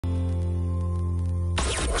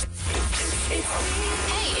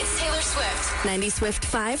Hey, it's Taylor Swift. 90 Swift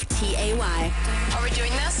 5 TAY. Are we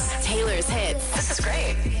doing this? Taylor's hits. This is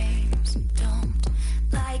great.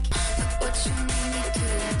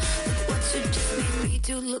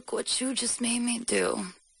 Look what you just made me do.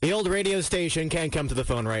 The old radio station can't come to the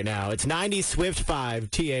phone right now. It's 90 Swift 5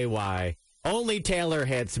 TAY. Only Taylor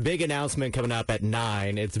hits. Big announcement coming up at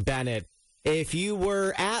 9. It's Bennett. If you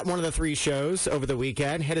were at one of the 3 shows over the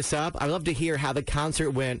weekend, hit us up. I'd love to hear how the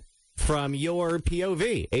concert went from your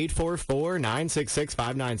POV.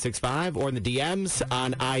 844-966-5965 or in the DMs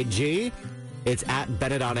on IG. It's at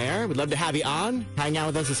Bennett on Air. We'd love to have you on. Hang out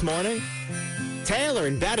with us this morning. Taylor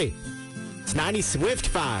and Betty. It's 90 Swift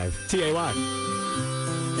 5 TAY.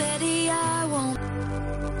 Betty, I won't.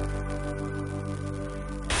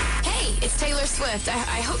 Hey, it's Taylor Swift.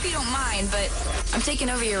 I hope you don't mind, but I'm taking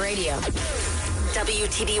over your radio.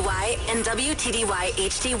 WTDY and WTDY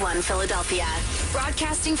HD1 Philadelphia.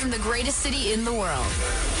 Broadcasting from the greatest city in the world.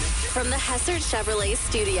 From the Hessert Chevrolet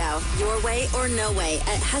studio. Your way or no way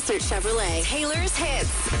at Hessert Chevrolet. Taylor's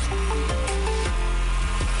hits.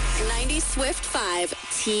 90 Swift 5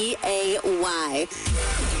 TAY.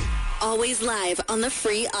 Always live on the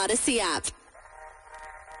free Odyssey app.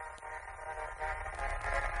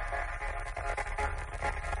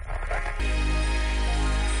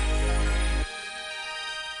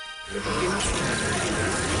 We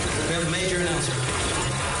have a major announcement.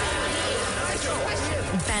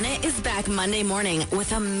 Bennett is back Monday morning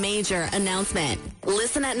with a major announcement.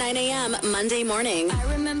 Listen at 9 a.m. Monday morning.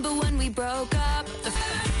 I remember when we broke up,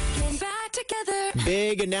 came back together.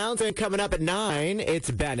 Big announcement coming up at 9.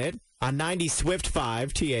 It's Bennett on 90 Swift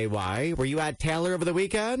 5 TAY. Were you at Taylor over the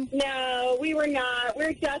weekend? No, we were not.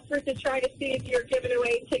 We're desperate to try to see if you're giving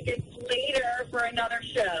away tickets later for another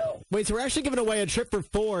show. Wait, so we're actually giving away a trip for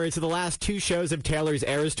 4 to the last 2 shows of Taylor's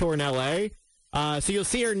Eras Tour in L.A. So you'll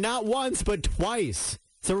see her not once, but twice.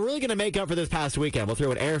 So we're really going to make up for this past weekend. We'll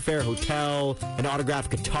throw an airfare, hotel, an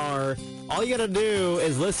autographed guitar. All you got to do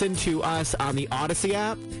is listen to us on the Odyssey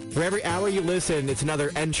app. For every hour you listen, it's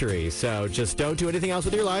another entry. So just don't do anything else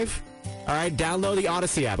with your life. All right, download the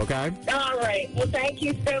Odyssey app, okay? All right. Well, thank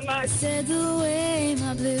you so much. Said the way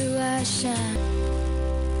my blue eyes shine.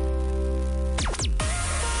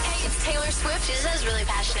 Hey, it's Taylor Swift. She just has really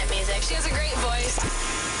passionate music. She has a great voice.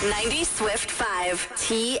 90 Swift 5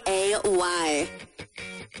 TAY.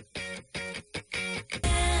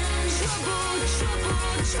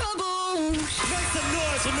 Trouble. Make some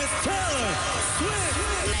noise for Miss Taylor Swift.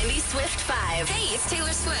 90 Swift 5 Hey, it's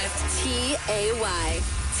Taylor Swift. TAY.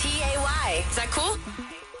 Is that cool?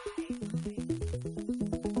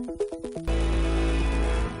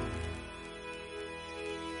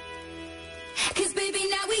 Cause baby,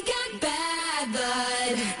 now we got bad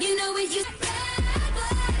blood. You know we used bad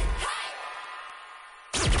blood.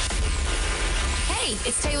 Hey,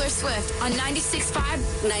 it's Taylor Swift on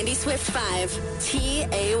 96.5. 90 Swift 5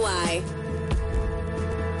 TAY.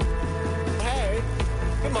 Hey,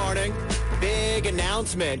 good morning. Big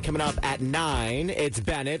announcement coming up at 9. It's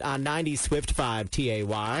Bennett on 90 Swift 5 TAY.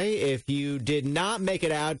 If you did not make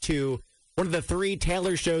it out to one of the 3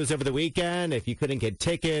 Taylor shows over the weekend, if you couldn't get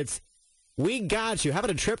tickets, we got you. How about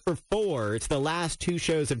a trip for 4? It's the last 2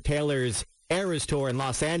 shows of Taylor's Eras Tour in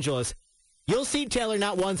Los Angeles. You'll see Taylor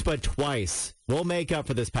not once, but twice. We'll make up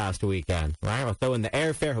for this past weekend, right? We'll throw in the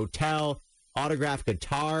airfare, hotel, autographed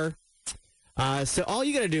guitar. So all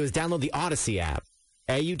you got to do is download the Odyssey app,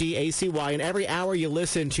 AUDACY, and every hour you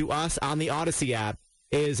listen to us on the Odyssey app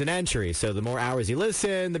is an entry. So the more hours you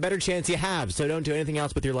listen, the better chance you have. So don't do anything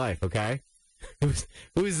else with your life, okay?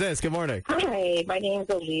 Who's this? Good morning. Hi, my name's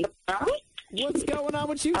Elise. What's going on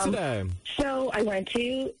with you today? So I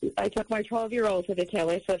took my 12-year-old to the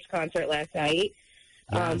Taylor Swift concert last night.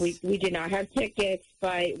 Yes. We did not have tickets,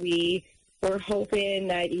 but we were hoping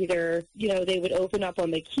that either, they would open up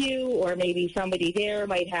on the queue or maybe somebody there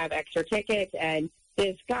might have extra tickets. And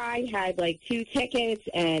this guy had like 2 tickets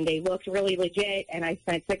and they looked really legit. And I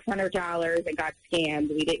spent $600 and got scammed.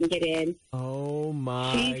 We didn't get in. Oh,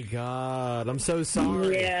 my God. I'm so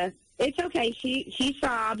sorry. Yeah. It's okay. She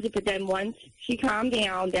sobbed, but then once she calmed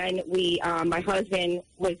down, then my husband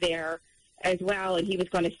was there as well, and he was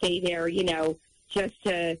going to stay there, just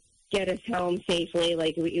to get us home safely,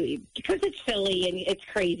 because it's Philly and it's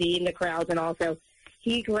crazy in the crowds, and also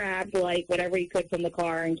he grabbed whatever he could from the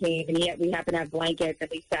car and came, and we happened to have blankets, and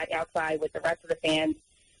we sat outside with the rest of the fans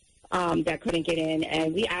that couldn't get in,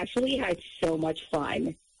 and we actually had so much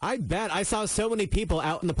fun. I bet. I saw so many people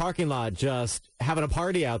out in the parking lot just having a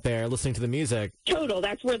party out there listening to the music. Total.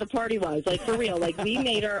 That's where the party was. For real. We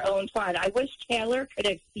made our own fun. I wish Taylor could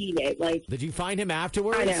have seen it. Did you find him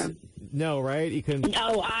afterwards? I know. No, right? You couldn't.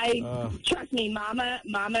 No, trust me, Mama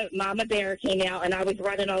Bear came out, and I was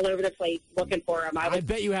running all over the place looking for him. I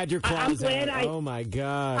bet you had your claws out. Oh, my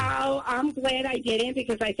God. Oh, I'm glad I didn't,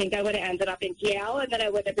 because I think I would have ended up in jail, and then I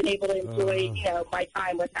would have been able to enjoy, my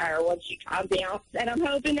time with her once she calmed down. And I'm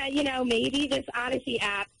hoping that, maybe this Odyssey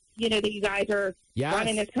app, that you guys are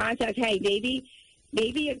running this contest. Hey,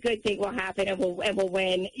 maybe a good thing will happen, and we'll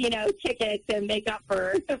win, tickets and make up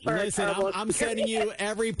for. Listen, I'm sending you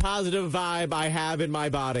every positive vibe I have in my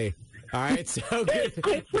body. All right, so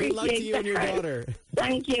good luck to you and your daughter.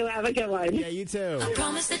 Thank you. Have a good one. Yeah, you too. I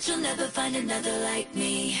promise that you'll never find another like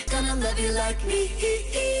me. Gonna love you like me.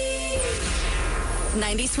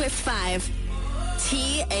 90 Swift 5,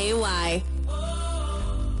 TAY.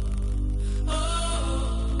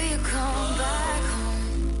 You come back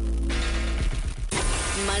home.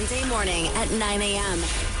 Monday morning at 9 a.m.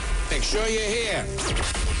 Make sure you're here.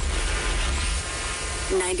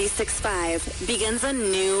 96.5 begins a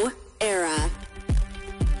new era.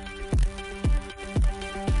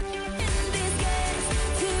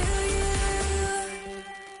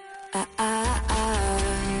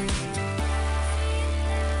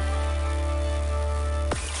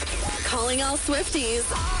 Calling all Swifties.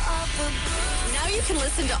 Now you can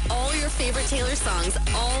listen to all your favorite Taylor songs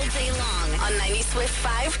all day long on 90 Swift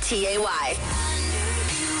 5 TAY.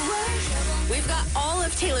 We've got all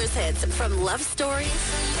of Taylor's hits, from Love Story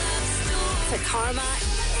to Karma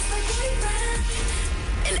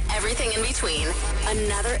and everything in between.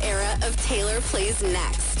 Another era of Taylor plays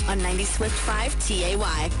next on 90 Swift 5 TAY.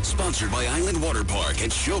 Sponsored by Island Water Park at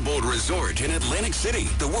Showboat Resort in Atlantic City,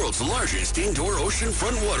 the world's largest indoor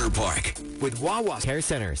oceanfront water park. With Wawa Care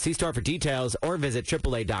Center. See store for details or visit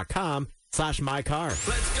AAA.com/mycar.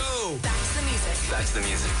 Let's go. That's the music. That's the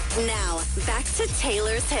music. Now, back to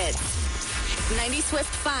Taylor's hits. 90 Swift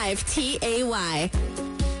 5 TAY.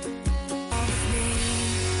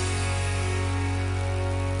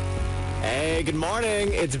 Hey, good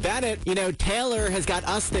morning. It's Bennett. Taylor has got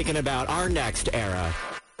us thinking about our next era.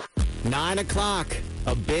 9 o'clock.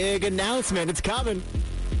 A big announcement. It's coming.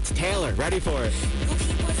 It's Taylor. Ready for it.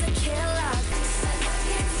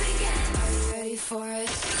 Ready for it?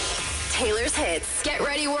 Taylor's hits. Get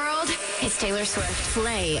ready, world. It's Taylor Swift.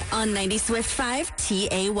 Play on 90 Swift 5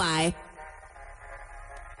 TAY.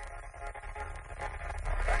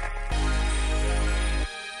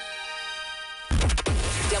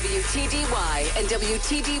 WTDY and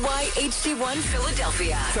WTDY HD1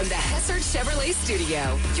 Philadelphia. From the Hessert Chevrolet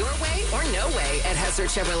Studio. Your way or no way at Hessert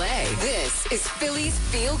Chevrolet. This is Philly's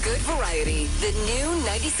Feel Good Variety. The new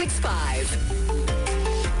 96.5.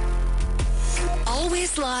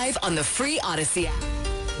 Always live on the free Odyssey app.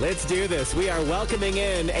 Let's do this. We are welcoming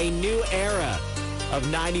in a new era of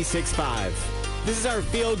 96.5. This is our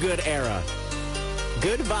feel-good era.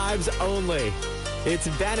 Good vibes only. It's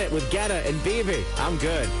Bennett with Getta and BB. I'm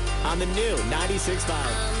good. On the new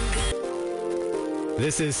 96.5.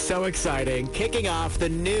 This is so exciting. Kicking off the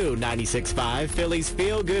new 96.5, Philly's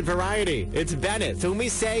Feel Good Variety. It's Bennett. So when we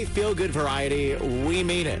say Feel Good Variety, we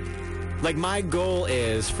mean it. Like, my goal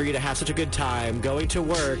is for you to have such a good time going to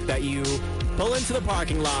work that you pull into the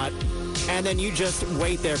parking lot and then you just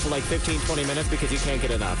wait there for like 15, 20 minutes because you can't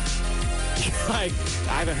get enough. Like,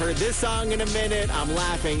 I haven't heard this song in a minute. I'm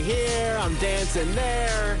laughing here. I'm dancing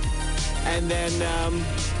there. And then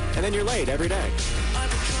you're late every day.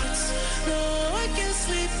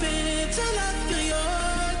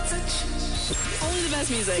 Only the best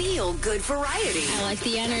music. Feel Good Variety. I like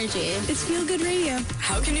the energy. It's Feel Good Radio.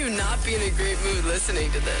 How can you not be in a great mood listening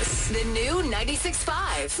to this? The new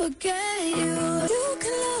 96.5. Forget you. You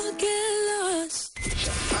can get lost.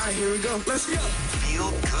 All right, here we go. Let's go. Feel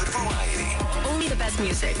Good Variety. Only the best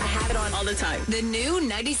music. I have it on all the time. The new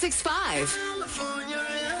 96.5.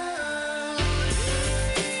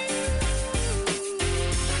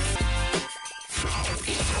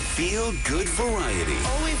 Feel Good Variety.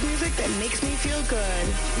 Always music that makes me feel good.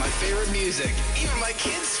 My favorite music. Even my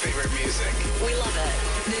kids' favorite music. We love it.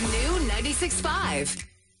 The new 96.5.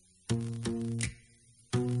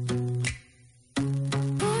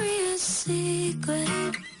 Glorious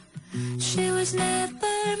secret. She was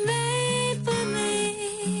never made for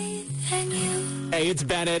me and you. Hey, it's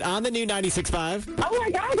Bennett on the new 96.5. Oh,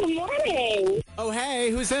 my God. Good morning. Oh,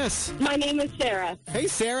 hey, who's this? My name is Sarah. Hey,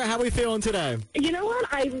 Sarah, how we feeling today? You know what?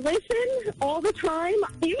 I listen all the time.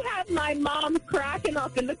 You have my mom cracking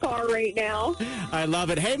up in the car right now. I love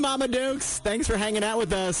it. Hey, Mama Dukes, thanks for hanging out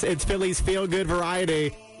with us. It's Philly's Feel Good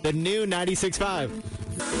Variety, the new 96.5.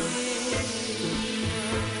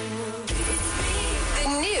 The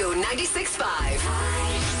new 96.5.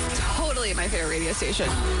 Totally my favorite radio station.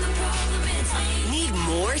 Need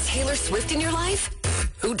more Taylor Swift in your life?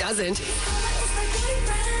 Who doesn't?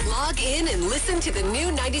 Log in and listen to the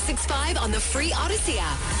new 96.5 on the free Odyssey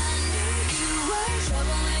app.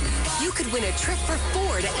 You could win a trip for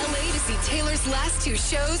 4 to LA to see Taylor's last 2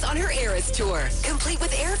 shows on her Eras Tour, complete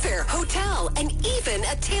with airfare, hotel, and even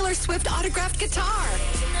a Taylor Swift autographed guitar.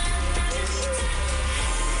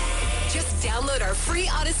 Just download our free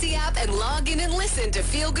Odyssey app and log in and listen to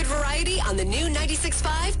Feel Good Variety on the new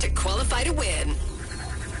 96.5 to qualify to win.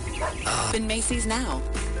 In Macy's now.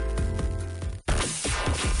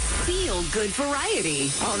 Feel Good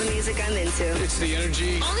Variety. All the music I'm into. It's the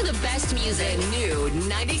energy. Only the best music. The new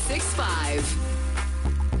 96.5.